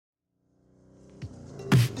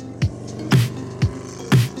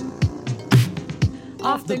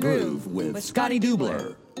Off the Groove with Scotty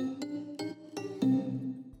Dubler.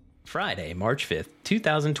 Friday, March 5th,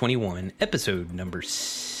 2021, episode number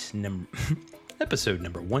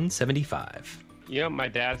 175. You know what my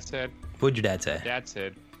dad said? What'd your dad say?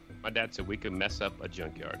 My dad said we could mess up a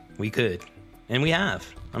junkyard. We could. And we have.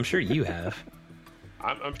 I'm sure you have.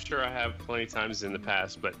 I'm sure I have plenty of times in the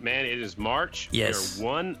past, but man, it is March. Yes. We're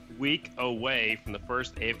 1 week away from the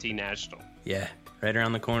first AFT National. Yeah, right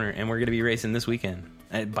around the corner. And we're going to be racing this weekend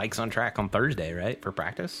at Bikes on Track on Thursday, right? For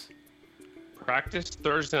practice? Practice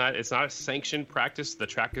Thursday night. It's not a sanctioned practice. The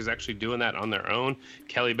track is actually doing that on their own.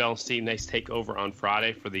 Kelly Bell and Steve Nace take over on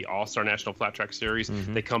Friday for the All-Star National Flat Track Series.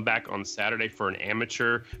 Mm-hmm. They come back on Saturday for an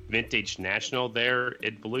amateur vintage national there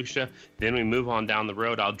at Volusia. Then we move on down the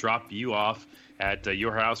road. I'll drop you off at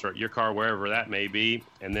your house or at your car, wherever that may be.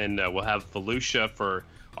 And then we'll have Volusia for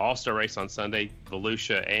All-Star race on Sunday,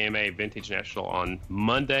 Volusia AMA Vintage National on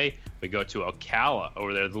Monday. We go to Ocala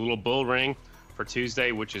over there, the little bull ring, for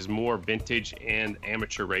Tuesday, which is more vintage and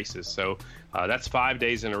amateur races. So that's 5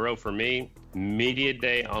 days in a row for me. Media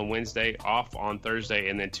day on Wednesday, off on Thursday,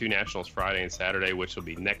 and then 2 nationals Friday and Saturday, which will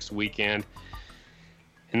be next weekend.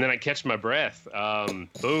 And then I catch my breath.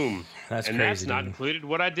 Boom. That's and crazy, that's not included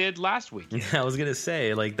what I did last weekend. I was going to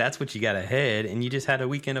say, like, that's what you got ahead, and you just had a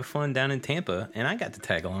weekend of fun down in Tampa, and I got to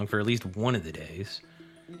tag along for at least one of the days.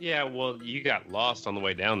 Yeah, well, you got lost on the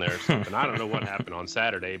way down there or something. I don't know what happened on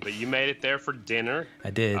Saturday, but you made it there for dinner. I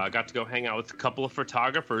did. Got to go hang out with a couple of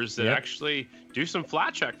photographers that actually do some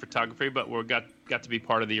flat track photography, but got to be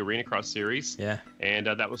part of the Arenacross series. Yeah. And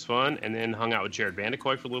that was fun. And then hung out with Jared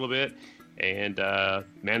Vandekoy for a little bit. And,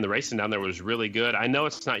 man, the racing down there was really good. I know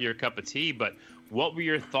it's not your cup of tea, but what were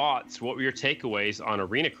your thoughts? What were your takeaways on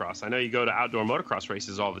Arenacross? I know you go to outdoor motocross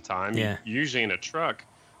races all the time. Yeah. You're usually in a truck.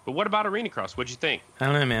 But what about Arenacross? What'd you think? I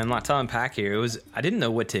don't know, man. A lot to unpack here. I didn't know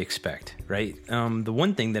what to expect, right? The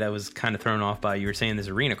one thing that I was kind of thrown off by, you were saying this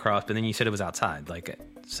Arenacross, but then you said it was outside. It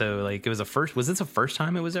was was this the first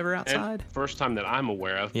time it was ever outside? And first time that I'm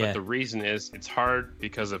aware of. Yeah. But the reason is it's hard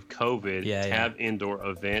because of COVID to have indoor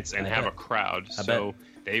events and have a crowd. So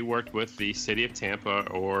they worked with the city of Tampa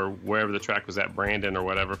or wherever the track was at, Brandon or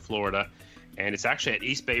whatever, Florida. And it's actually at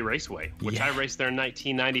East Bay Raceway, which I raced there in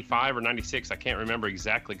 1995 or 96. I can't remember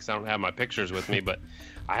exactly because I don't have my pictures with me, but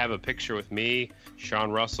I have a picture with me,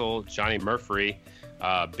 Sean Russell, Johnny Murphy,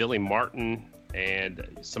 Billy Martin, and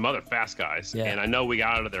some other fast guys. Yeah. And I know we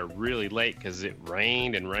got out of there really late because it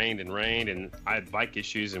rained and rained and rained, and I had bike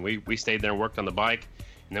issues, and we stayed there and worked on the bike.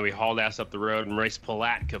 And then we hauled ass up the road and raced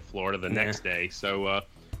Palatka, Florida the next day. So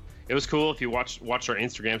it was cool. If you watch our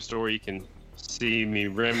Instagram story, you can see me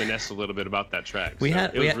reminisce a little bit about that track.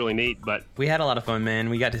 It was really neat, but we had a lot of fun, man.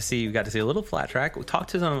 We got to see a little flat track. We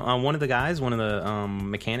talked to one of the guys, one of the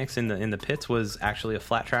mechanics in the pits was actually a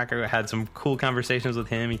flat tracker. I had some cool conversations with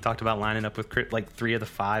him. He talked about lining up with like 3 of the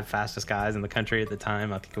 5 fastest guys in the country at the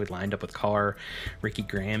time. I think we lined up with Carr, Ricky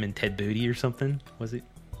Graham, and Ted Booty or something. Was it?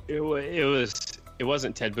 It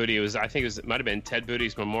wasn't Ted Booty. It might have been Ted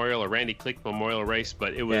Booty's memorial or Randy Click memorial race,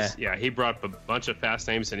 but it was, he brought up a bunch of fast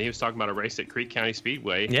names, and he was talking about a race at Creek County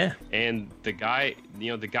Speedway. Yeah. And the guy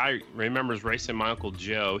remembers racing my Uncle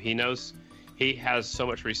Joe. He has so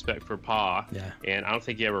much respect for Pa. Yeah. And I don't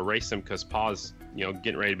think he ever raced him because Pa's,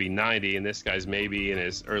 getting ready to be 90, and this guy's maybe in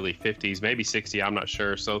his early 50s, maybe 60, I'm not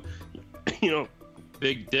sure. So,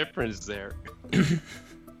 big difference there.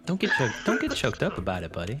 Don't get choked up about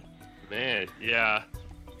it, buddy. Man, yeah.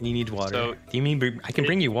 You need water. So, do you mean I can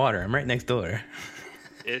bring you water? I'm right next door.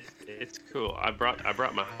 It's cool. I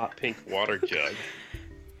brought my hot pink water jug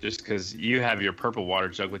just because you have your purple water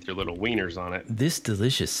jug with your little wieners on it. This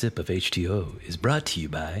delicious sip of H2O is brought to you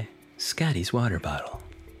by Scotty's Water Bottle.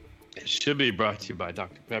 It should be brought to you by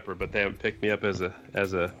Dr. Pepper, but they haven't picked me up as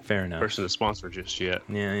a fair enough person to sponsor just yet.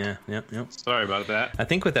 Yeah. Yep. Sorry about that. I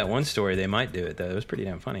think with that one story they might do it though. It was pretty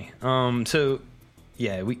damn funny.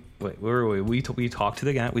 Yeah, where were we? We talked to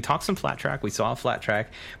the guy. We talked some flat track. We saw a flat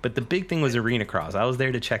track. But the big thing was Arenacross. I was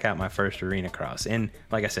there to check out my first Arenacross. And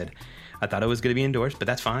like I said, I thought it was going to be indoors, but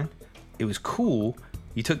that's fine. It was cool.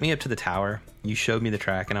 You took me up to the tower. You showed me the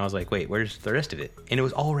track. And I was like, wait, where's the rest of it? And it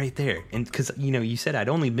was all right there. And because, you said I'd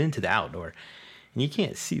only been to the outdoor. And you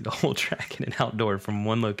can't see the whole track in an outdoor from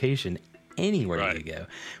one location anywhere you go.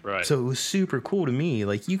 Right. So it was super cool to me.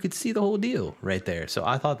 Like, you could see the whole deal right there. So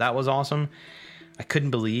I thought that was awesome. I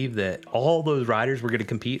couldn't believe that all those riders were going to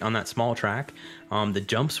compete on that small track. The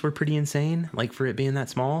jumps were pretty insane, like for it being that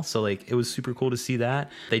small. So like it was super cool to see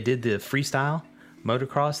that. They did the freestyle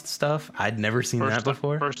motocross stuff. I'd never seen that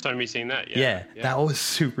before. First time you seen that? Yeah, that was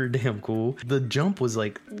super damn cool. The jump was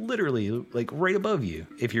like literally like right above you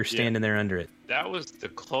if you're standing there under it. That was the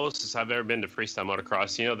closest I've ever been to freestyle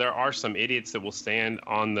motocross. You know, there are some idiots that will stand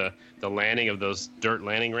on the landing of those dirt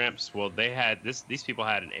landing ramps. Well, they had these people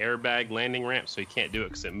had an airbag landing ramp, so you can't do it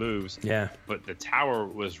because it moves. Yeah. But the tower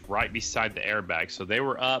was right beside the airbag, so they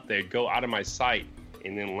were up. They'd go out of my sight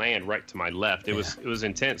and then land right to my left. It was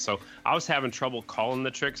intense. So I was having trouble calling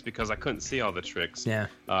the tricks because I couldn't see all the tricks. Yeah.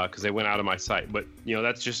 Because they went out of my sight. But you know,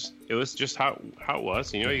 it was just how it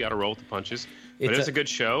was. You know, you got to roll with the punches. But it was a good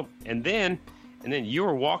show. And then you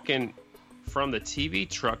were walking from the TV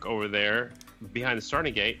truck over there behind the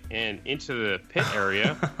starting gate and into the pit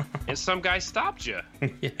area, and some guy stopped you.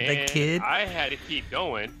 The kid. I had to keep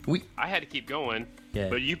going. Yeah.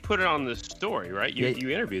 But you put it on the story, right? You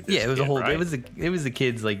interviewed this. Yeah, it was kid, a whole. right? It was the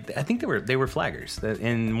kids. Like I think they were flaggers,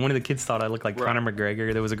 and one of the kids thought I looked like Conor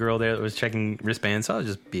McGregor. There was a girl there that was checking wristbands, so I was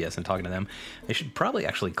just BSing talking to them. They should probably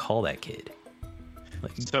actually call that kid.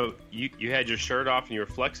 Like, so you had your shirt off and you were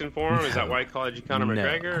flexing for him? Is that why he called you Conor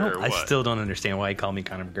McGregor? Or what? I still don't understand why he called me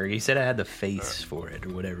Conor McGregor. He said I had the face for it or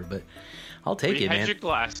whatever, but I'll take it, man. You had your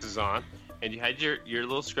glasses on. And you had your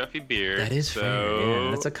little scruffy beard. That is fair. Yeah,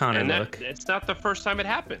 that's a Conor look. It's not the first time it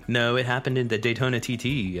happened. No, it happened in the Daytona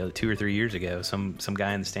TT 2 or 3 years ago. Some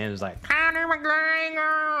guy in the stand was like, Conor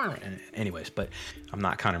McGregor. Anyways, but I'm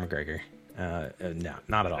not Conor McGregor. No,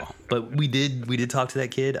 not at all. But we did talk to that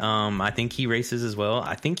kid. I think he races as well.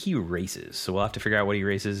 I think he races. So we'll have to figure out what he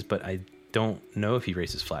races, but I don't know if he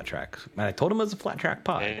races flat track. I told him it was a flat track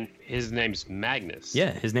pod. And his name's Magnus.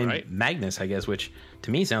 Yeah, his name's Magnus, I guess, which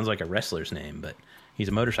to me sounds like a wrestler's name, but he's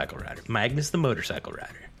a motorcycle rider. Magnus the motorcycle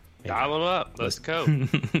rider. Maybe. Dial him up. Let's go.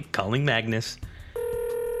 Calling Magnus.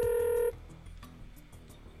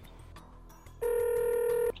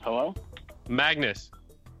 Hello? Magnus.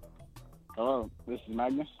 Hello, this is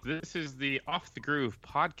Magnus. This is the Off the Groove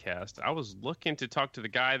podcast. I was looking to talk to the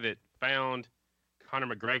guy that found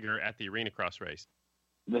Conor McGregor at the Arenacross race.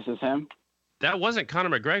 This is him? That wasn't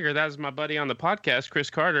Conor McGregor. That was my buddy on the podcast, Chris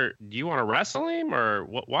Carter. Do you want to wrestle him, or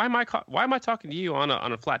why am I talking to you on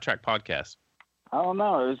a flat track podcast? I don't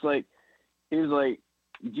know. It was like, he was like,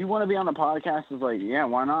 "Do you want to be on the podcast?" I was like, "Yeah,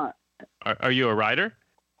 why not?" Are you a rider?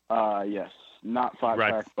 Yes, not flat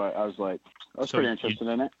track, but I was pretty interested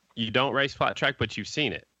in it. You don't race flat track, but you've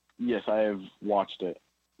seen it. Yes, I have watched it.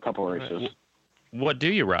 A couple of races. What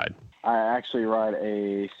do you ride? I actually ride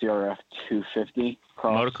a CRF 250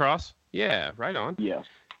 cross. Motocross? Yeah, right on. Yes.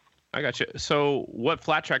 I got you. So what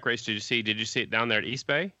flat track race did you see? Did you see it down there at East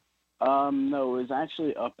Bay? No, it was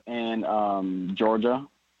actually up in Georgia.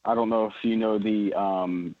 I don't know if you know the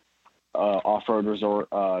off-road resort,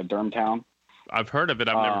 Durhamtown. I've heard of it.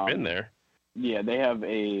 I've never been there. Yeah, they have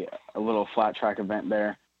a little flat track event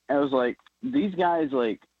there. And it was like, these guys,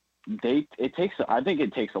 like, I think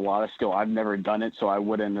it takes a lot of skill. I've never done it, so I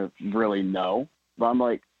wouldn't really know. But I'm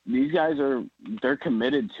like, these guys they're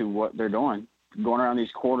committed to what they're doing. Going around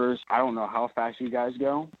these quarters, I don't know how fast you guys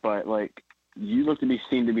go, but like, you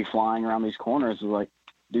seem to be flying around these corners. It's like,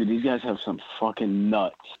 dude, these guys have some fucking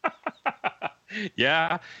nuts.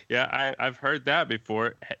 Yeah, I've heard that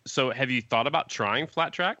before. So have you thought about trying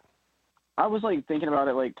flat track? I was like thinking about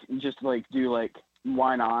it, like just like do like,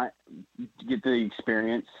 why not get the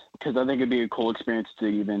experience? Because I think it'd be a cool experience to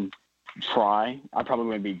even try. I probably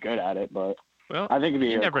wouldn't be good at it, but I think it'd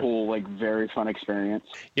be a cool, like, very fun experience.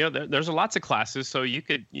 You know, there's lots of classes, so you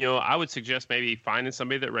could, I would suggest maybe finding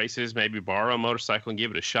somebody that races, maybe borrow a motorcycle and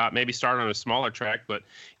give it a shot. Maybe start on a smaller track, but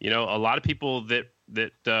a lot of people that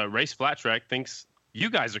race flat track thinks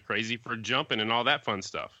you guys are crazy for jumping and all that fun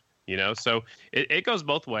stuff. So it goes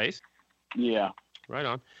both ways. Yeah. Right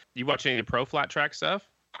on. You watch any pro flat track stuff?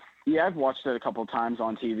 Yeah, I've watched it a couple of times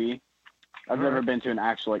on TV. I've never been to an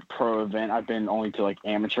actual like pro event. I've been only to like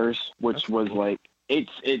amateurs, which was like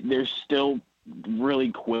they're still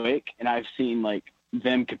really quick, and I've seen like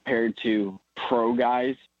them compared to pro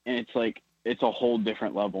guys, and it's like it's a whole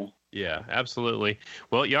different level. Yeah, absolutely.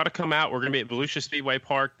 Well, you ought to come out. We're going to be at Volusia Speedway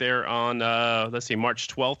Park there on, March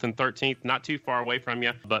 12th and 13th. Not too far away from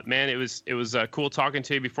you. But, man, it was cool talking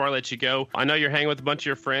to you. Before I let you go, I know you're hanging with a bunch of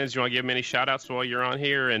your friends. You want to give them any shout-outs while you're on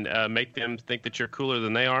here and make them think that you're cooler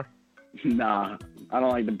than they are? Nah, I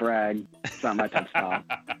don't like to brag. It's not my type of style.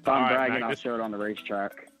 If I'm bragging, I'll show it on the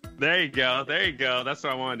racetrack. There you go. That's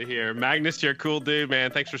what I wanted to hear. Magnus, you're a cool dude,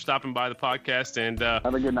 man. Thanks for stopping by the podcast. And have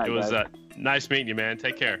a good night, it was guys. Nice meeting you, man.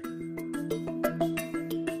 Take care.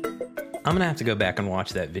 I'm going to have to go back and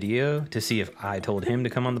watch that video to see if I told him to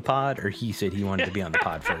come on the pod or he said he wanted to be on the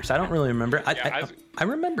pod first. I don't really remember. I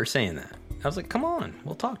remember saying that. I was like, come on,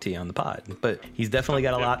 we'll talk to you on the pod. But he's definitely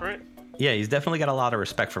got a lot. Yeah, he's definitely got a lot of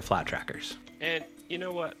respect for flat trackers. And you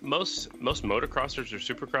know what? Most motocrossers or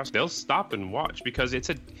supercross, they'll stop and watch because it's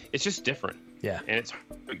just different. Yeah. And it's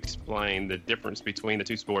hard to explain the difference between the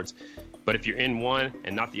two sports. But if you're in one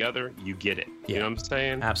and not the other, you get it. Yeah. You know what I'm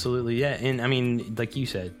saying? Absolutely, yeah. And I mean, like you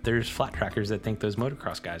said, there's flat trackers that think those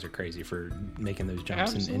motocross guys are crazy for making those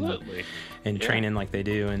jumps and training like they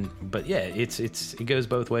do. But yeah, it goes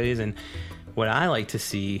both ways. And what I like to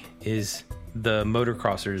see is the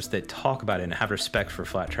motocrossers that talk about it and have respect for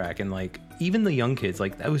flat track, and like even the young kids,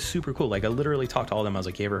 like that was super cool. Like I literally talked to all of them. I was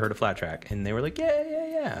like, you ever heard of flat track? And they were like,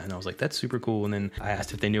 yeah. And I was like, that's super cool. And then I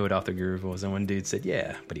asked if they knew what Off the Groove was, and one dude said,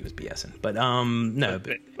 yeah, but he was BSing. But no,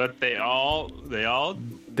 but they all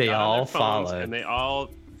followed, and they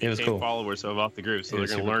all it was cool. Followers of Off the Groove, so they're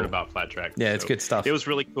going to learn about flat track. Yeah, so it's good stuff. It was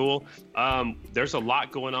really cool. There's a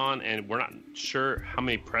lot going on, and we're not sure how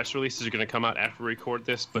many press releases are going to come out after we record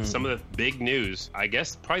this, but some of the big news, I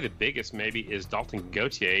guess probably the biggest maybe, is Dalton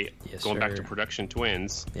Gauthier going back to Production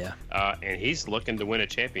Twins. Yeah. And he's looking to win a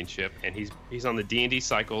championship, and he's on the D&D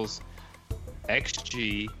Cycles,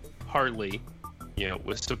 XG, Harley,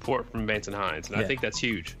 with support from Vance and Hines. And I think that's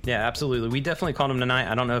huge. Yeah, absolutely. We definitely called him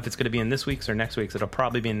tonight. I don't know if it's going to be in this week's or next week's. It'll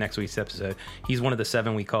probably be in next week's episode. He's one of the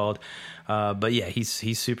 7 we called. But yeah,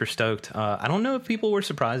 he's super stoked. I don't know if people were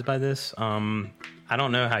surprised by this. I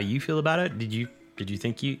don't know how you feel about it. Did you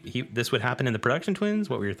think this would happen in the Production Twins?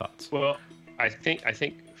 What were your thoughts? Well, I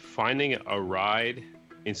think finding a ride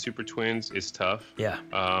in Super Twins is tough. Yeah.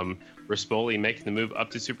 Rispoli making the move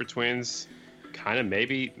up to Super Twins, kind of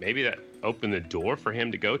maybe that opened the door for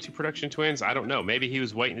him to go to Production Twins. I don't know. Maybe he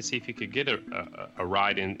was waiting to see if he could get a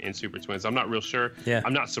ride in Super Twins. I'm not real sure. Yeah.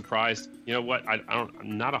 I'm not surprised. You know what?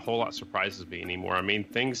 Not a whole lot surprises me anymore. I mean,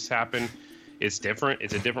 things happen. It's different.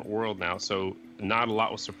 It's a different world now. So not a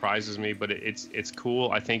lot surprises me, but it's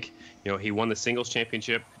cool. I think, he won the singles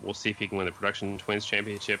championship. We'll see if he can win the Production Twins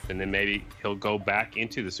championship, and then maybe he'll go back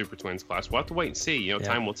into the Super Twins class. We'll have to wait and see.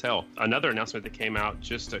 Time will tell. Another announcement that came out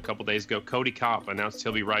just a couple days ago, Cody Kopp announced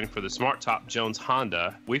he'll be riding for the Smart Top Jones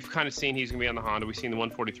Honda. We've kind of seen he's going to be on the Honda. We've seen the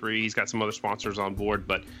 143. He's got some other sponsors on board,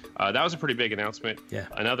 but that was a pretty big announcement. Yeah.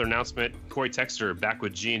 Another announcement, Corey Texter back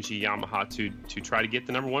with G&G Yamaha to try to get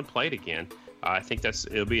the number 1 plate again. I think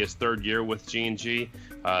it'll be his 3rd year with G&G.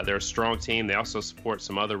 They're a strong team. They also support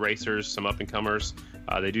some other racers, some up-and-comers.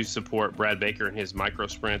 They do support Brad Baker in his micro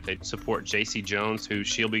sprint. They support JC Jones,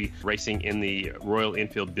 she'll be racing in the Royal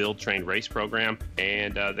Enfield Build Train Race program.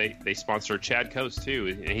 And they sponsor Chad Coates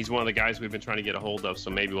too. And he's one of the guys we've been trying to get a hold of,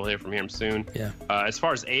 so maybe we'll hear from him soon. Yeah. As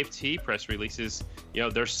far as AFT press releases,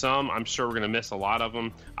 there's some. I'm sure we're going to miss a lot of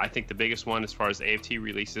them. I think the biggest one as far as AFT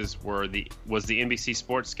releases was the NBC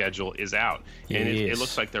Sports schedule is out. And it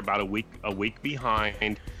looks like they're about a week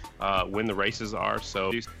behind when the races are,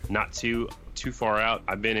 so not too far out.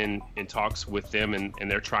 I've been in talks with them,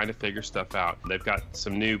 and they're trying to figure stuff out. They've got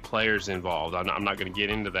some new players involved. I'm not going to get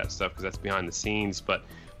into that stuff because that's behind the scenes, but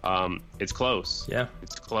it's close. Yeah,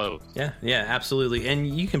 it's close. Yeah, absolutely.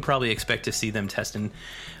 And you can probably expect to see them testing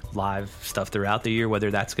live stuff throughout the year,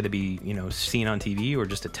 whether that's going to be seen on TV or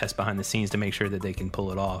just a test behind the scenes to make sure that they can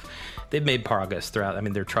pull it off. They've made progress throughout. I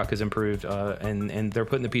mean, their truck has improved, and they're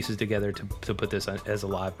putting the pieces together to put this as a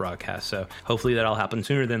live broadcast. So hopefully that'll happen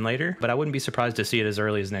sooner than later, but I wouldn't be surprised to see it as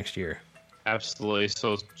early as next year. Absolutely.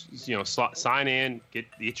 So, sign in, get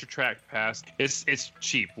your track pass. It's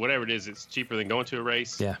cheap. Whatever it is, it's cheaper than going to a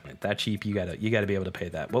race. Yeah, that cheap. You gotta be able to pay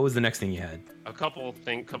that. What was the next thing you had? A couple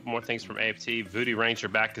more things from AFT. Voodoo Ranger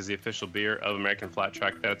back as the official beer of American Flat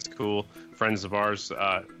Track. That's cool. Friends of ours,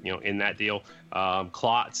 in that deal.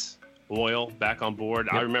 Klotz Oil back on board.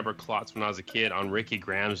 Yep. I remember Klotz when I was a kid on Ricky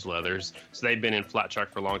Graham's leathers, so they've been in Flat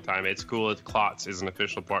Track for a long time. It's cool that Klotz is an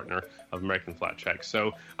official partner of American Flat Track.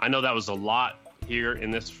 So I know that was a lot here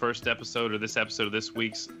in this first episode, or this episode of this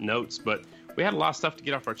week's notes, but we had a lot of stuff to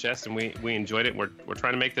get off our chest, and we enjoyed it. We're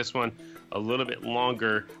trying to make this one a little bit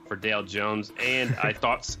longer for Dale Jones, and our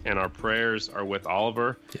thoughts and our prayers are with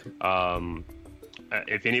Oliver. Yep.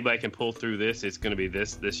 If anybody can pull through this, it's going to be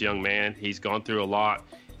this young man. He's gone through a lot,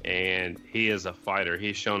 and he is a fighter.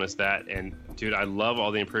 He's shown us that. And dude, I love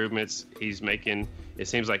all the improvements he's making. It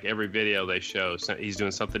seems like every video they show, he's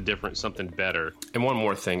doing something different, something better. And one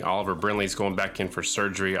more thing, Oliver Brindley's going back in for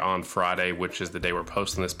surgery on Friday, which is the day we're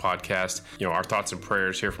posting this podcast. Our thoughts and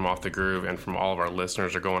prayers here from Off the Groove and from all of our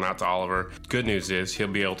listeners are going out to Oliver. Good news is he'll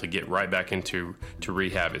be able to get right back into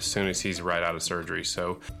rehab as soon as he's right out of surgery.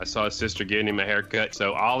 So I saw his sister giving him a haircut.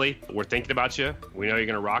 So Ollie, we're thinking about you. We know you're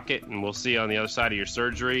going to rock it, and we'll see you on the other side of your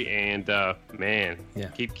surgery. And man,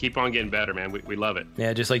 keep on getting better, man. man. We love it.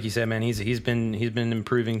 Yeah, just like you said, man, he's been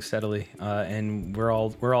improving steadily, and we're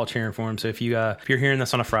all cheering for him. So if you're hearing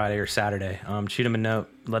this on a Friday or Saturday, shoot him a note,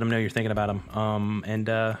 let him know you're thinking about him,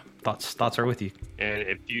 and thoughts are with you.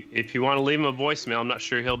 And if you want to leave him a voicemail, I'm not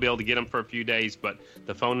sure he'll be able to get them for a few days, but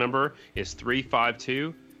the phone number is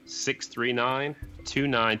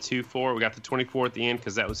 352-639-2924. We got the 24 at the end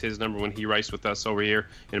because that was his number when he raced with us over here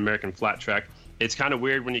in American Flat Track. It's kind of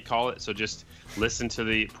weird when you call it, so just listen to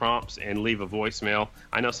the prompts and leave a voicemail.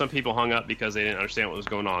 I know some people hung up because they didn't understand what was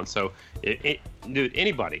going on. So, dude,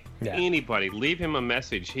 anybody, leave him a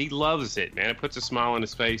message. He loves it, man. It puts a smile on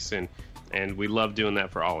his face, and we love doing that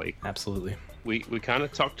for Ollie. Absolutely. We kind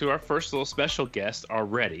of talked to our first little special guest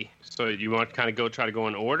already. So you want to kind of try to go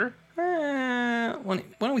in order? Why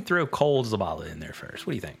don't we throw Cole Zabala in there first?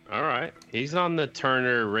 What do you think? All right. He's on the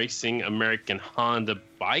Turner Racing American Honda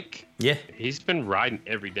bike. Yeah. He's been riding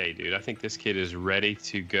every day, dude. I think this kid is ready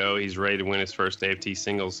to go. He's ready to win his first AFT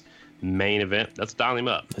Singles main event. Let's dial him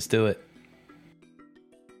up. Let's do it.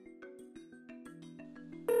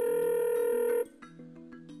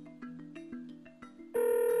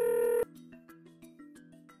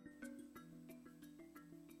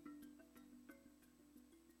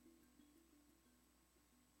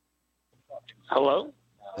 Hello?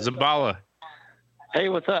 Zabala. Hey,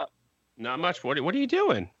 what's up? Not much. What are you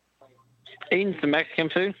doing? Eating some Mexican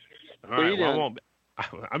food. All right. Well,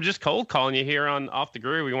 I'm just cold calling you here on Off the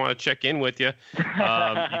Groove. We want to check in with you.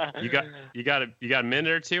 You got a minute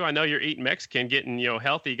or two? I know you're eating Mexican, getting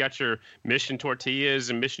healthy. You got your Mission tortillas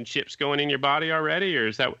and Mission chips going in your body already, or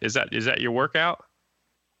is that your workout?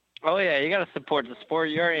 Oh yeah, you got to support the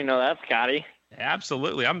sport. You already know that, Scotty.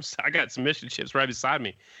 Absolutely. I got some Mission chips right beside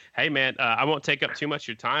me. Hey, man, I won't take up too much of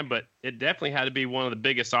your time, but it definitely had to be one of the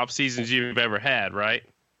biggest off seasons you've ever had, right?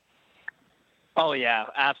 Oh yeah,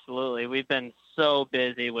 absolutely. We've been so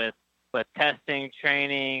busy with testing,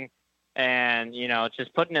 training, and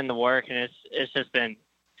just putting in the work, and it's been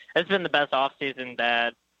the best off season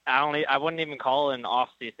that I wouldn't even call it an off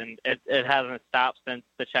season. It hasn't stopped since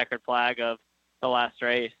the checkered flag of the last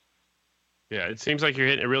race. Yeah, it seems like you're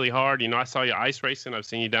hitting it really hard. I saw you ice racing. I've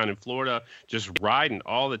seen you down in Florida, just riding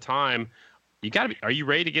all the time. Are you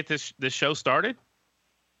ready to get this show started?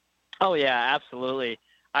 Oh yeah, absolutely.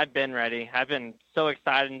 I've been ready. I've been so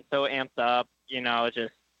excited and so amped up.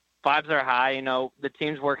 Just vibes are high. The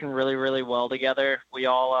team's working really, really well together. We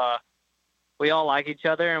all like each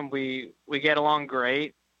other, and we get along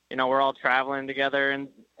great. We're all traveling together,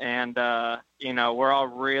 and we're all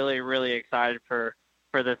really, really excited for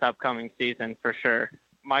this upcoming season for sure.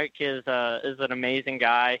 Mike is an amazing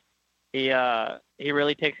guy. He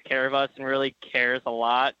really takes care of us and really cares a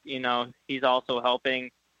lot. He's also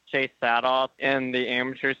helping Chase Sadoff in the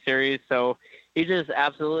amateur series, so he just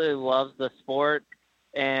absolutely loves the sport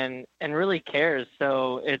and really cares.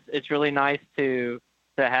 So it's really nice to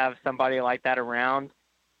have somebody like that around,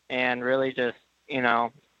 and really just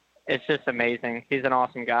it's just amazing. He's an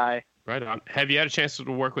awesome guy. Right on. Have you had a chance to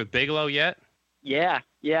work with Bigelow yet? Yeah.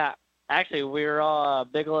 Actually, we're all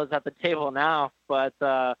Bigelow's at the table now, but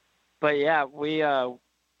yeah, we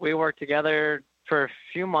worked together for a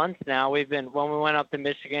few months now. When we went up to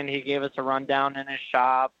Michigan, he gave us a rundown in his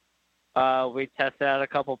shop. We tested at a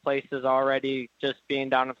couple places already, just being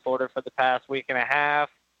down in Florida for the past week and a half.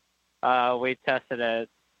 We tested at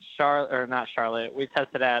Charlotte. We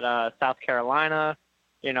tested at South Carolina.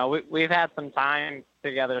 We've had some time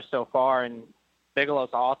together so far, and Bigelow's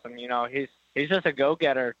awesome. He's just a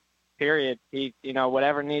go-getter, period. He,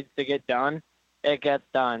 whatever needs to get done, it gets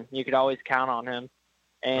done. You could always count on him.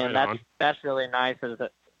 And that's really nice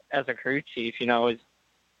as a crew chief, is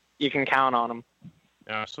you can count on him.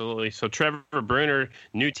 Absolutely. So Trevor Bruner,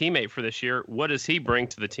 new teammate for this year, what does he bring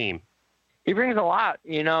to the team? He brings a lot.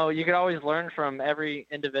 You could always learn from every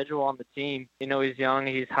individual on the team. He's young,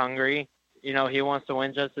 he's hungry. He wants to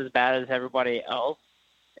win just as bad as everybody else.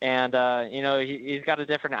 And, he's got a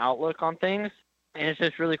different outlook on things. And it's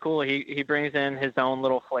just really cool. He brings in his own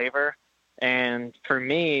little flavor. And for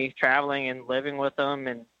me, traveling and living with him,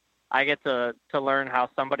 and I get to learn how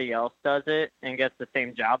somebody else does it and gets the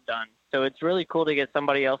same job done. So it's really cool to get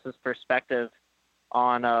somebody else's perspective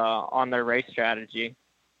on their race strategy.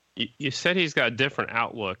 You said he's got a different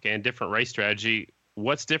outlook and different race strategy.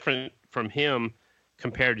 What's different from him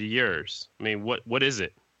compared to yours? I mean, what is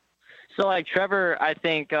it? So like Trevor, I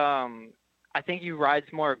think he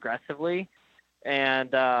rides more aggressively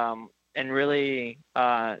and really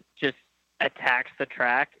just attacks the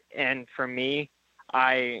track. And for me,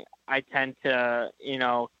 I tend to,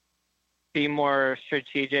 be more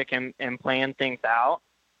strategic and plan things out.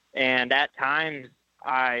 And at times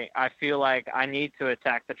I feel like I need to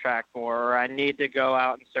attack the track more, or I need to go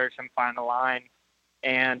out and search and find a line.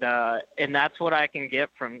 And that's what I can get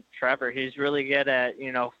from Trevor. He's really good at,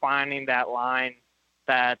 finding that line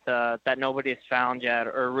that nobody's found yet,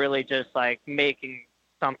 or really just like making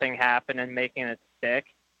something happen and making it stick.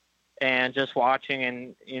 And just watching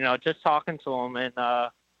and, just talking to him and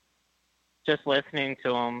just listening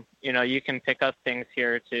to him, you can pick up things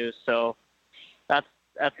here too. So that's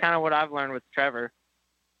kind of what I've learned with Trevor.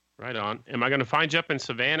 Right on. Am I going to find you up in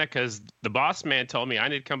Savannah? Because the boss man told me I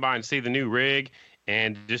need to come by and see the new rig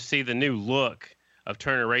and just see the new look of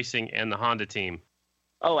Turner Racing and the Honda team.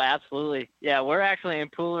 Oh, absolutely. Yeah, we're actually in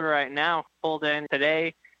Pooler right now, pulled in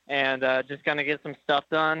today, and just going to get some stuff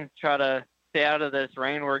done, try to stay out of this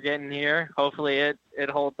rain we're getting here. Hopefully it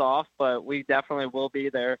holds off, but we definitely will be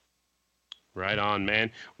there. Right on,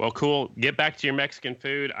 man. Well, cool. Get back to your Mexican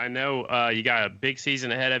food. I know you got a big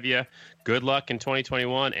season ahead of you. Good luck in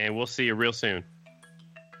 2021, and we'll see you real soon.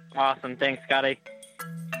 Awesome. Thanks, Scotty.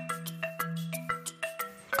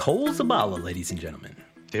 Cole Zabala, ladies and gentlemen.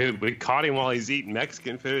 Dude, we caught him while he's eating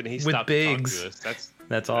Mexican food, and he stopped to talk to us.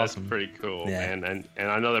 That's awesome. That's pretty cool, yeah. man. And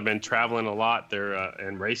I know they've been traveling a lot. They're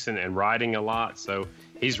and racing and riding a lot, so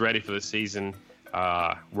he's ready for the season.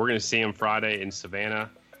 We're going to see him Friday in Savannah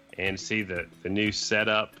and see the new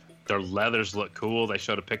setup. Their leathers look cool. They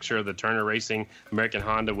showed a picture of the Turner Racing American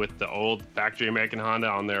Honda with the old factory American Honda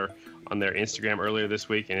on their Instagram earlier this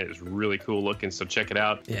week, and it was really cool looking, so check it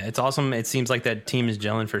out. Yeah, it's awesome. It seems like that team is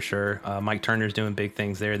gelling for sure. Mike Turner's doing big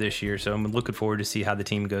things there this year, so I'm looking forward to see how the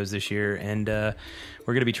team goes this year, and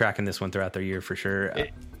we're going to be tracking this one throughout the year for sure.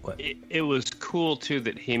 It was cool, too,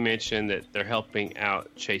 that he mentioned that they're helping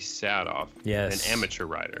out Chase Sadoff, yes, an amateur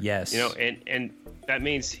rider. Yes. And that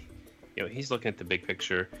means, he's looking at the big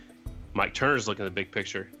picture. Mike Turner's looking at the big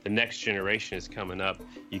picture. The next generation is coming up.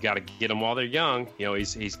 You got to get them while they're young.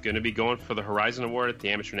 He's going to be going for the Horizon Award at the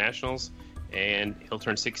Amateur Nationals, and he'll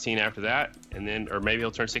turn 16 after that, and then, or maybe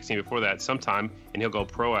he'll turn 16 before that sometime, and he'll go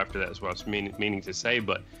pro after that. Is what I was meaning to say.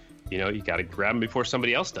 But you got to grab him before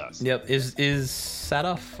somebody else does. Yep. Is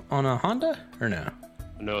Sadoff on a Honda or no?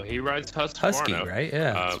 No, he rides Husky, right?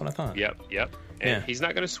 Yeah, that's what I thought. Yep. And he's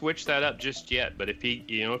not going to switch that up just yet. But if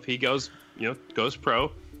he goes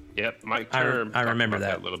pro. Yep, Mike Turner. I remember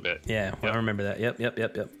that a little bit. Yeah, well, I remember that.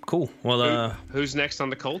 Yep. Cool. Well, who's next on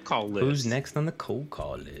the cold call list? Who's next on the cold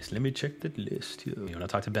call list? Let me check the list. You want to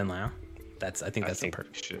talk to Ben Lowe? I think that's the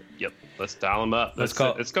perfect. Yep. Let's dial him up. Let's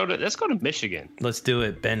go to Michigan. Let's do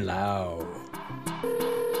it, Ben Lowe.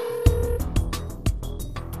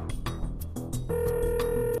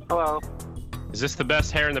 Hello. Is this the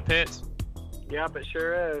best hair in the pits? Yep, it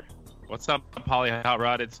sure is. What's up, Holly Hot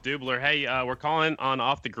Rod? It's Dubler. Hey, we're calling on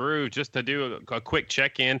Off the Groove just to do a quick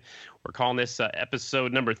check-in. We're calling this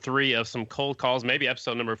episode number 3 of some cold calls, maybe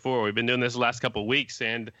episode number 4. We've been doing this the last couple of weeks,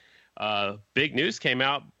 and big news came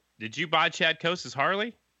out. Did you buy Chad Coase's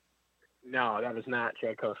Harley? No, that was not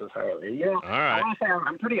Chad Coase's Harley. Yeah, all right. I want to say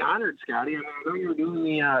I'm pretty honored, Scotty. I know you were doing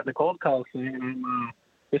the cold call thing, and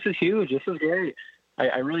this is huge. This is great.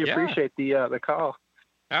 I really appreciate the call.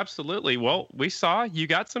 Absolutely. Well, we saw you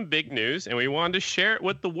got some big news, and we wanted to share it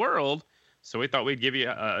with the world, so we thought we'd give you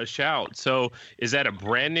a shout. So is that a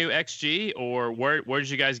brand new XG, or where did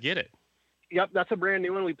you guys get it? Yep, that's a brand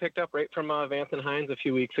new one we picked up right from Vance and Hines a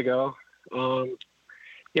few weeks ago.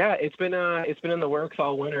 It's been in the works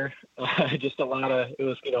all winter. Just a lot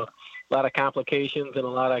of complications and a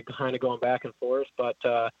lot of kind of going back and forth, but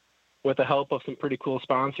with the help of some pretty cool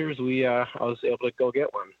sponsors, I was able to go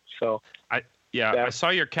get one. So I saw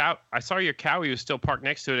your cow. He was still parked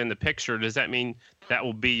next to it in the picture. Does that mean that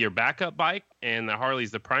will be your backup bike and the Harley's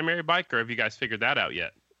the primary bike, or have you guys figured that out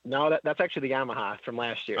yet? No, that's actually the Yamaha from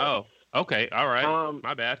last year. Oh, okay, all right.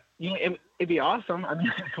 My bad. It'd be awesome. I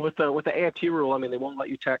mean, with the AFT rule, I mean, they won't let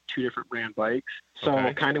you tack 2 different brand bikes.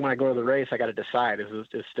 So kind of when I go to the race, I got to decide is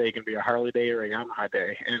today going to be a Harley day or a Yamaha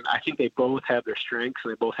day? And I think they both have their strengths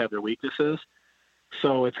and they both have their weaknesses.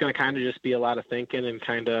 So it's going to kind of just be a lot of thinking and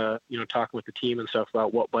kind of, talking with the team and stuff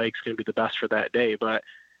about what bike's going to be the best for that day. But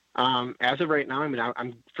as of right now, I mean,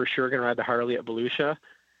 I'm for sure going to ride the Harley at Volusia.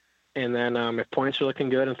 And then if points are looking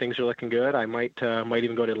good and things are looking good, I might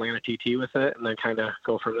even go to Atlanta TT with it and then kind of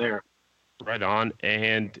go from there. Right on.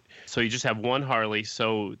 And so you just have one Harley.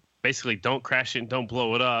 So basically don't crash it and don't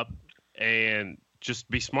blow it up and just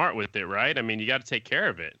be smart with it, right? I mean, you got to take care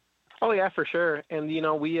of it. Oh yeah, for sure. And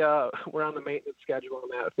we're on the maintenance schedule on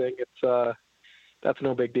that thing. It's that's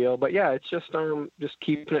no big deal. But yeah, it's just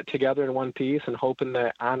keeping it together in one piece and hoping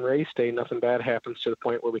that on race day nothing bad happens to the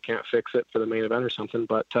point where we can't fix it for the main event or something.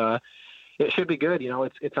 But it should be good.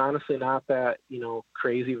 It's honestly not that,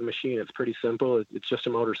 crazy of a machine. It's pretty simple. It's just a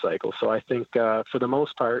motorcycle. So I think for the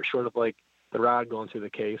most part, short of like the rod going through the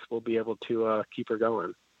case, we'll be able to keep her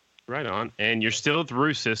going. Right on. And you're still with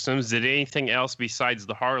Roost Systems. Did anything else besides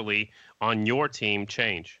the Harley on your team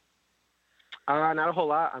change? Not a whole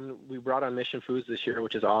lot. We brought on Mission Foods this year,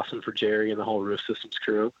 which is awesome for Jerry and the whole Roost Systems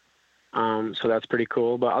crew. So that's pretty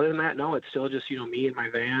cool. But other than that, no, it's still just, me and my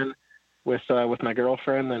van with my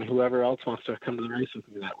girlfriend and whoever else wants to come to the race with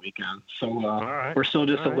me that weekend. So we're still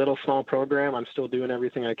just a little small program. I'm still doing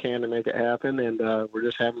everything I can to make it happen, and we're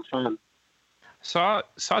just having fun. Saw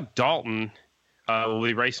Dalton will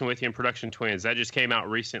be racing with you in Production Twins. That just came out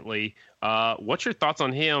recently. What's your thoughts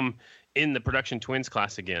on him in the Production Twins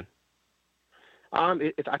class again?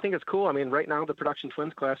 I think it's cool. I mean, right now the Production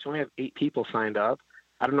Twins class, we only have 8 people signed up.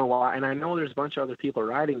 I don't know why, and I know there's a bunch of other people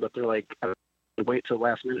riding, but they're like, wait till the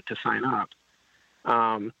last minute to sign up.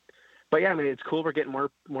 But yeah, I mean, it's cool. We're getting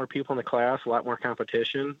more people in the class, a lot more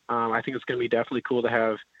competition. I think it's going to be definitely cool to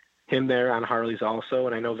have him there on Harleys also.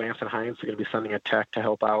 And I know Vance and Hines are going to be sending a tech to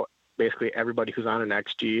help out basically everybody who's on an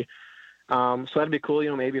XG. So that'd be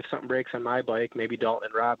cool. Maybe if something breaks on my bike, maybe Dalton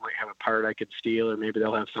and Rob might have a part I could steal, or maybe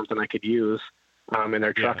they'll have something I could use in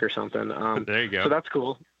their truck or something. There you go. So that's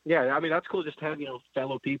cool. Yeah, I mean, that's cool just to have,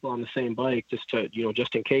 fellow people on the same bike just to,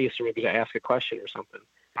 just in case, or maybe to ask a question or something.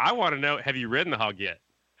 I want to know, have you ridden the Hog yet?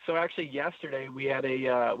 So actually yesterday we had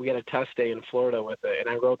a test day in Florida with it, and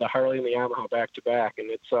I rode the Harley and the Yamaha back to back, and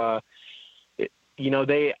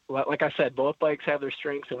they, like I said, both bikes have their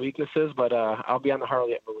strengths and weaknesses, but I'll be on the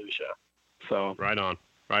Harley at Volusia. So Right on.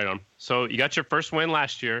 So you got your first win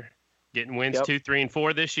last year, getting wins 2, 3, and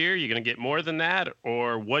 4 this year. You're going to get more than that,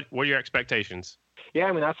 or what are your expectations? Yeah,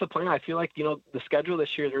 I mean, that's the plan. I feel like, the schedule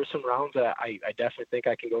this year, there's some rounds that I definitely think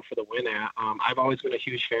I can go for the win at. I've always been a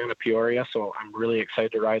huge fan of Peoria, so I'm really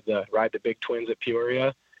excited to ride the Big Twins at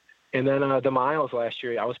Peoria. And then the miles last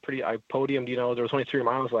year, I podiumed, there was only 3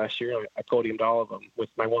 miles last year. I podiumed all of them with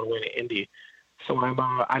my one win at Indy. So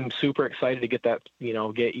I'm super excited to get that,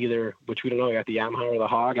 get either, which we don't know, I got the Yamaha or the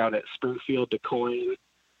Hog out at Springfield, DeCoin,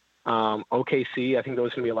 OKC. I think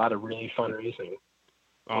those are going to be a lot of really fun racing.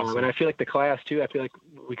 Awesome. And I feel like the class too, I feel like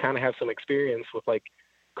we kind of have some experience with like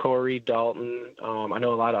Corey, Dalton. I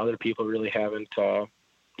know a lot of other people really haven't,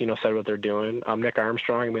 said what they're doing. Nick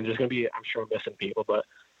Armstrong. I mean, there's going to be, I'm sure I'm missing people, but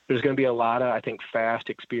there's going to be a lot of, I think, fast,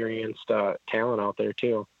 experienced talent out there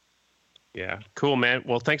too. Yeah. Cool, man.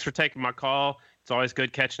 Well, thanks for taking my call. It's always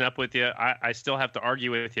good catching up with you. I still have to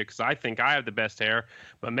argue with you because I think I have the best hair,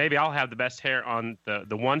 but maybe I'll have the best hair on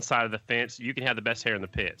the one side of the fence. You can have the best hair in the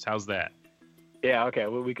pits. How's that? Yeah, okay.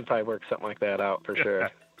 Well, we can probably work something like that out for sure.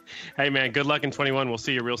 Hey, man, good luck in 21. We'll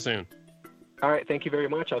see you real soon. All right. Thank you very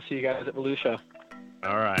much. I'll see you guys at Volusia.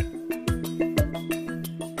 All right.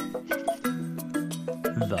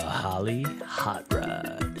 The Holly Hot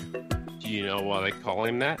Rod. Do you know why they call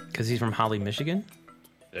him that? Because he's from Holly, Michigan?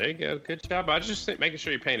 There you go. Good job. I just think making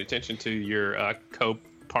sure you're paying attention to your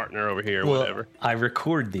co-partner over here or whatever. I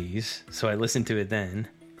record these, so I listen to it then,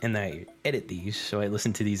 and I edit these, so I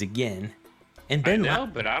listen to these again. And Ben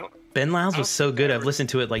Lyles was so good, I've listened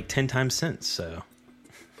to it like 10 times since, so.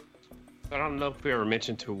 I don't know if we ever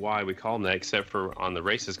mentioned to why we call him that, except for on the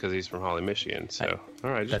races because he's from Holly, Michigan. So,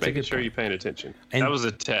 all right, just making sure you're paying attention. And that was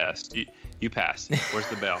a test. You passed. Where's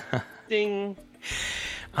the bell? Ding.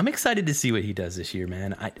 I'm excited to see what he does this year,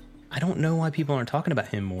 man. I don't know why people aren't talking about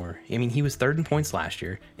him more. I mean, he was 3rd in points last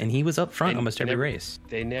year, and he was up front almost every race.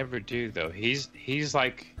 They never do, though. He's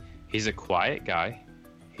a quiet guy.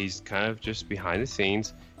 He's kind of just behind the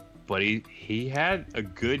scenes, but he had a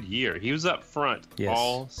good year. He was up front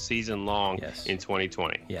all season long in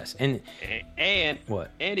 2020. Yes, and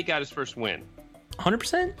what? And he got his first win.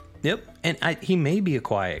 100%. Yep. And he may be a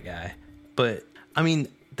quiet guy, but I mean,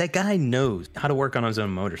 that guy knows how to work on his own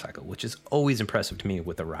motorcycle, which is always impressive to me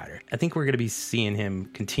with a rider. I think we're going to be seeing him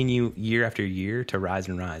continue year after year to rise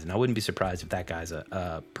and rise, and I wouldn't be surprised if that guy's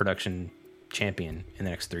a production champion in the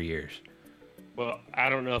next 3 years. Well, I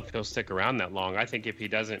don't know if he'll stick around that long. I think if he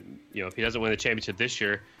doesn't win the championship this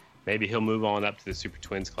year, maybe he'll move on up to the Super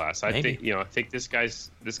Twins class. I think this guy's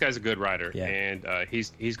a good rider, and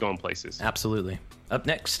he's going places. Absolutely. Up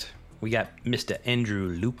next, we got Mr. Andrew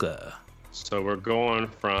Luca. So we're going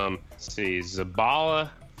from Zabala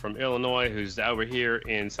from Illinois, who's over here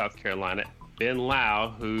in South Carolina, Ben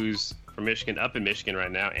Lowe, who's from Michigan, up in Michigan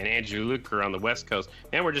right now, and Andrew Luker on the West Coast.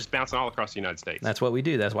 And we're just bouncing all across the United States. That's what we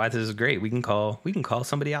do. That's why this is great. We can call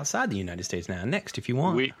somebody outside the United States now next if you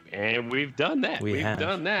want. We've done that. We've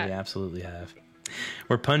done that. We absolutely have.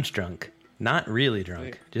 We're punch drunk. Not really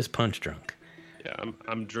drunk, just punch drunk. Yeah,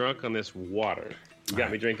 I'm drunk on this water. You got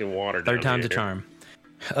me drinking water. Third time's a charm.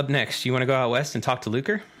 Up next, you want to go out west and talk to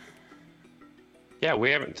Luker? Yeah, we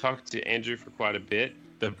haven't talked to Andrew for quite a bit.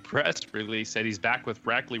 The press release said he's back with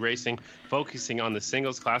Brackley Racing, focusing on the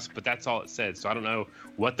singles class, but that's all it said. So I don't know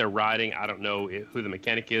what they're riding. I don't know who the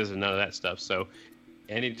mechanic is and none of that stuff. So,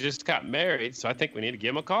 and he just got married, so I think we need to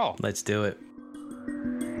give him a call. Let's do it.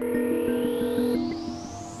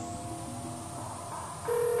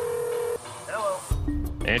 Hello.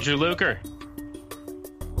 Andrew Luker.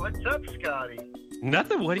 What's up, Scotty?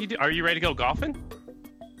 Nothing. What do you do? Are you ready to go golfing?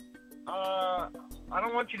 I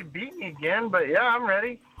don't want you to beat me again, but yeah, I'm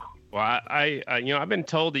ready. Well, I've been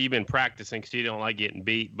told that you've been practicing because you don't like getting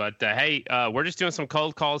beat. But hey, we're just doing some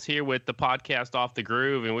cold calls here with the podcast Off the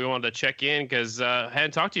Groove, and we wanted to check in because I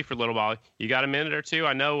hadn't talked to you for a little while. You got a minute or two?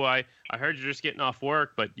 I know I heard you're just getting off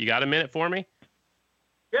work, but you got a minute for me?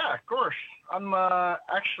 Yeah, of course. I'm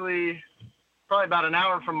actually probably about an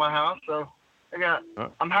hour from my house, so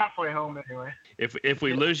I'm halfway home anyway. If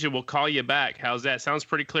we lose you, we'll call you back. How's that? Sounds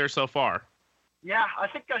pretty clear so far. Yeah, I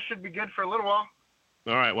think I should be good for a little while.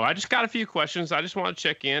 All right. Well, I just got a few questions. I just want to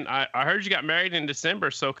check in. I heard you got married in December,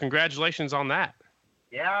 so congratulations on that.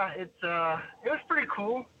 Yeah, it was pretty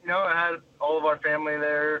cool. You know, I had all of our family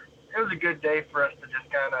there. It was a good day for us to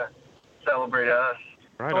just kind of celebrate us.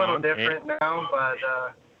 Right a little on. different now, but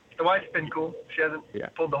the wife's been cool. She hasn't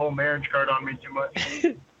pulled the whole marriage card on me too much.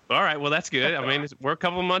 All right. Well, that's good. I mean, we're a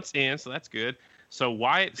couple of months in, so that's good. So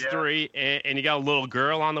Wyatt's 3, and you got a little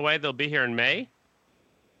girl on the way. They'll be here in May?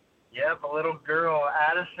 Yep, a little girl,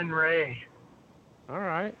 Addison Ray. All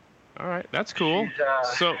right. That's cool.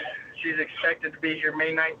 She's expected to be here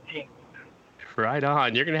May 19th. Right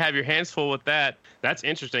on. You're going to have your hands full with that. That's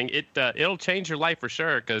interesting. It'll change your life for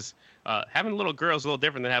sure because having a little girl is a little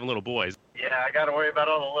different than having little boys. Yeah, I got to worry about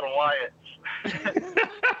all the little Wyatts.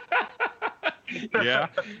 Yeah,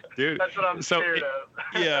 dude. That's what I'm scared of.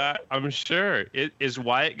 Yeah, I'm sure. Is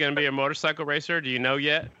Wyatt going to be a motorcycle racer? Do you know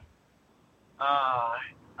yet?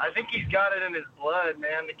 I think he's got it in his blood,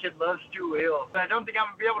 man. The kid loves two wheels. I don't think I'm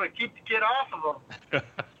going to be able to keep the kid off of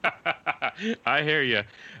him. I hear you.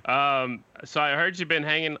 So I heard you've been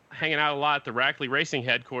hanging out a lot at the Brackley Racing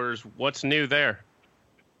headquarters. What's new there?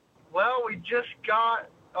 Well, we just got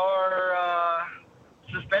our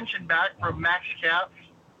suspension back from Max Caps.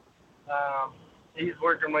 He's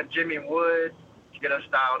working with Jimmy Wood to get us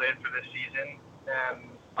dialed in for this season, and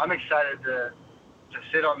I'm excited to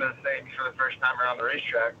sit on those things for the first time around the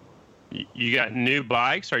racetrack. You got new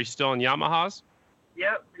bikes? Are you still on Yamahas?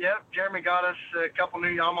 Yep. Jeremy got us a couple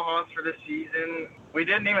new Yamahas for this season. We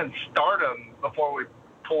didn't even start them before we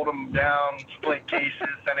pulled them down, split cases,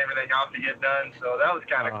 sent everything off to get done, so that was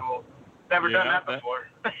kind of cool. Never done that before.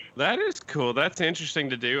 That is cool. That's interesting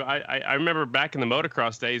to do. I remember back in the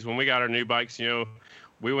motocross days when we got our new bikes,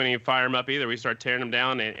 we wouldn't even fire them up either. We started tearing them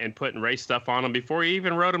down and putting race stuff on them before we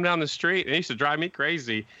even rode them down the street. It used to drive me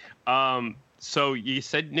crazy. So you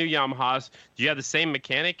said new Yamahas. Do you have the same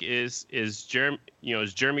mechanic? Is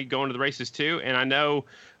Jeremy going to the races too? And I know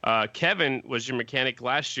Kevin was your mechanic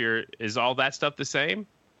last year. Is all that stuff the same?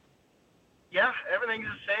 Yeah, everything's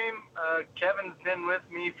the same. Kevin's been with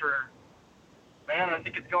me for, I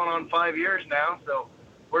think it's going on 5 years now, so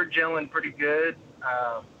we're gelling pretty good.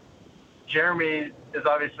 Jeremy is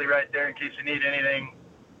obviously right there in case you need anything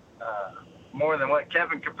more than what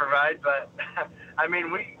Kevin could provide, but I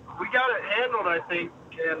mean, we got it handled, I think,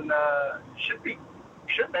 and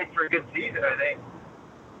should make for a good season, I think.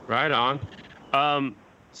 Right on.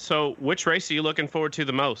 So which race are you looking forward to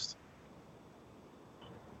the most?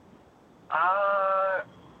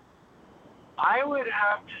 I would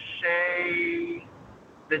have to say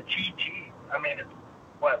the TT. I mean, it's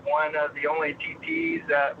one of the only TTs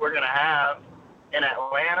that we're going to have in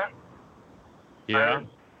Atlanta. Yeah.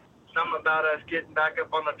 Something about us getting back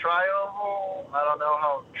up on the tri-oval. I don't know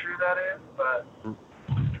how true that is, but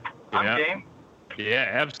I'm game. Yeah,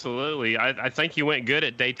 absolutely. I think you went good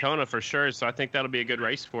at Daytona for sure, so I think that'll be a good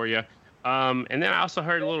race for you. And then I also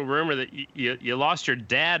heard a little rumor that you lost your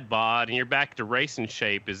dad bod and you're back to racing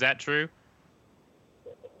shape. Is that true?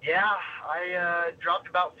 Yeah, I dropped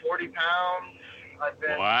about 40 pounds. I've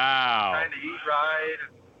been trying to eat right.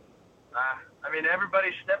 And, I mean,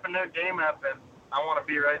 everybody's stepping their game up, and I want to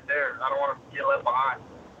be right there. I don't want to get left behind.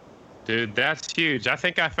 Dude, that's huge. I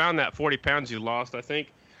think I found that 40 pounds you lost. I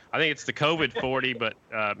think it's the COVID 40, but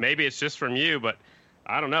maybe it's just from you. But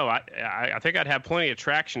I don't know. I think I'd have plenty of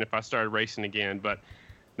traction if I started racing again. But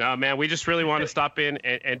no, man, we just really wanted to stop in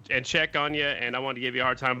and check on you, and I wanted to give you a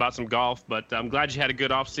hard time about some golf. But I'm glad you had a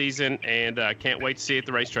good off season, and can't wait to see you at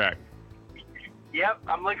the racetrack. Yep,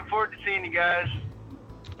 I'm looking forward to seeing you guys.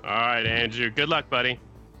 All right, Andrew. Good luck, buddy.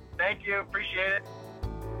 Thank you. Appreciate it.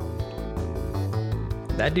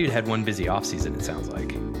 That dude had one busy offseason, it sounds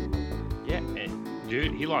like. Yeah, and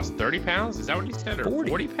dude, he lost 30 pounds. Is that what he said? Or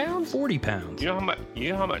 40 pounds? 40 pounds. You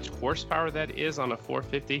know how much horsepower that is on a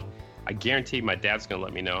 450? I guarantee my dad's gonna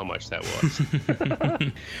let me know how much that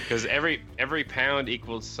was. Because every pound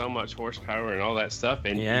equals so much horsepower and all that stuff.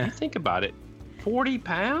 And if you think about it, 40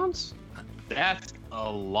 pounds? That's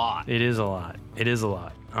a lot. It is a lot.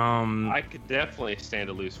 I could definitely stand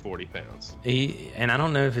to lose 40 pounds. And I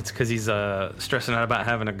don't know if it's because he's stressing out about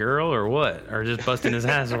having a girl or what, or just busting his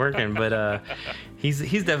ass working, but he's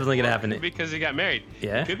definitely going to happen. Because he got married.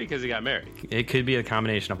 Yeah. It could be because he got married. It could be a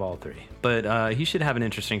combination of all three. But he should have an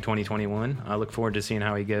interesting 2021. I look forward to seeing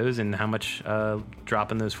how he goes and how much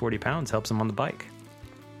dropping those 40 pounds helps him on the bike.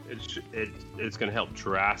 It's going to help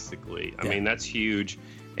drastically. I mean, that's huge.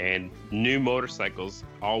 And new motorcycles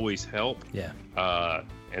always help. Yeah.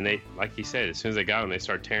 And they, like he said, as soon as they got them, they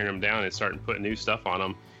start tearing them down and starting putting new stuff on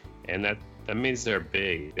them. And that means they're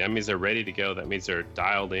big. That means they're ready to go. That means they're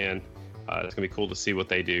dialed in. It's going to be cool to see what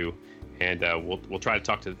they do. And we'll try to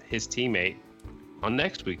talk to his teammate on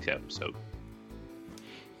next week's episode.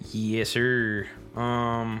 Yes, sir.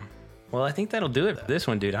 Well, I think that'll do it for this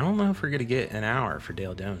one, dude. I don't know if we're going to get an hour for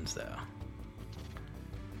Dale Jones, though.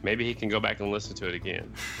 Maybe he can go back and listen to it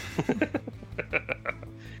again.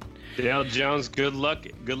 Dale Jones, good luck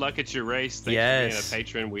at your race. Thanks for being a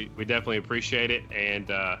patron. We definitely appreciate it. And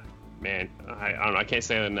man, I don't know, I can't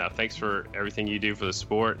say it enough. Thanks for everything you do for the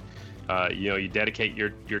sport. You dedicate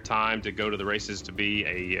your time to go to the races to be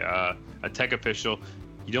a tech official.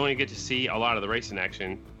 You don't even get to see a lot of the racing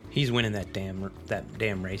action. He's winning that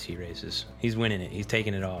damn race he races. He's winning it. He's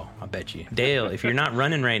taking it all. I bet you. Dale, if you're not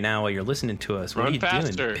running right now while you're listening to us, what are you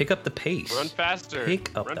doing? Pick up the pace. Run faster.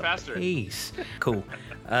 Pick up the pace. Cool.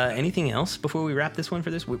 Anything else before we wrap this one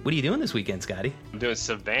for this? What are you doing this weekend, Scotty? I'm doing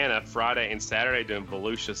Savannah Friday and Saturday, doing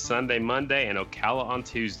Volusia Sunday, Monday, and Ocala on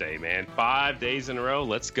Tuesday, man. 5 days in a row.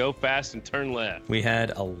 Let's go fast and turn left. We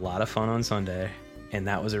had a lot of fun on Sunday. And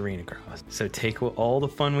that was Arenacross. So take all the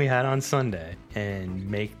fun we had on Sunday and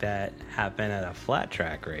make that happen at a flat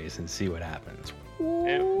track race and see what happens.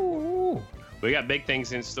 And we got big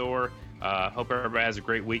things in store. Hope everybody has a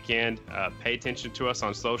great weekend. Pay attention to us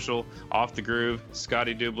on social, Off the Groove,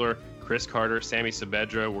 Scotty Dubler, Chris Carter, Sammy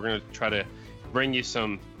Saavedra. We're going to try to bring you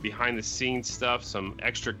some behind-the-scenes stuff, some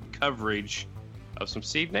extra coverage of some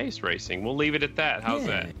Steve Nace racing. We'll leave it at that. How's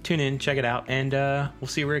that? Tune in, check it out, and we'll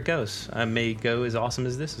see where it goes. May go as awesome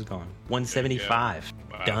as this is going. 175.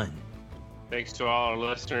 Wow. Done. Thanks to all our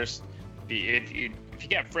listeners. If you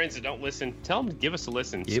got friends that don't listen, tell them to give us a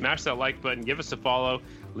listen. Yep. Smash that like button. Give us a follow.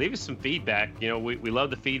 Leave us some feedback. We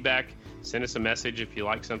love the feedback. Send us a message if you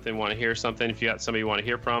like something, want to hear something. If you got somebody you want to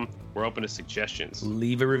hear from, we're open to suggestions.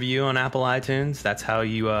 Leave a review on Apple iTunes. That's how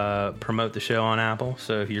you promote the show on Apple.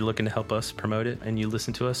 So if you're looking to help us promote it and you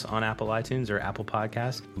listen to us on Apple iTunes or Apple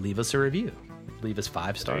Podcasts, leave us a review. Leave us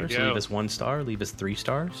 5 stars. Leave us 1 star. Leave us 3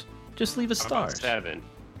 stars. Just leave us stars. What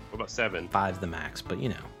about 7? 5's the max, but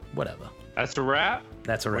whatever. That's a wrap?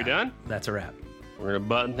 That's a wrap. We done? That's a wrap. We're going to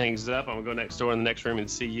button things up. I'm going to go next door in the next room and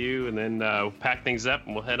see you, and then we'll pack things up,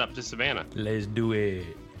 and we'll head up to Savannah. Let's do it.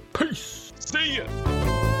 Peace. See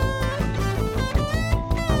ya.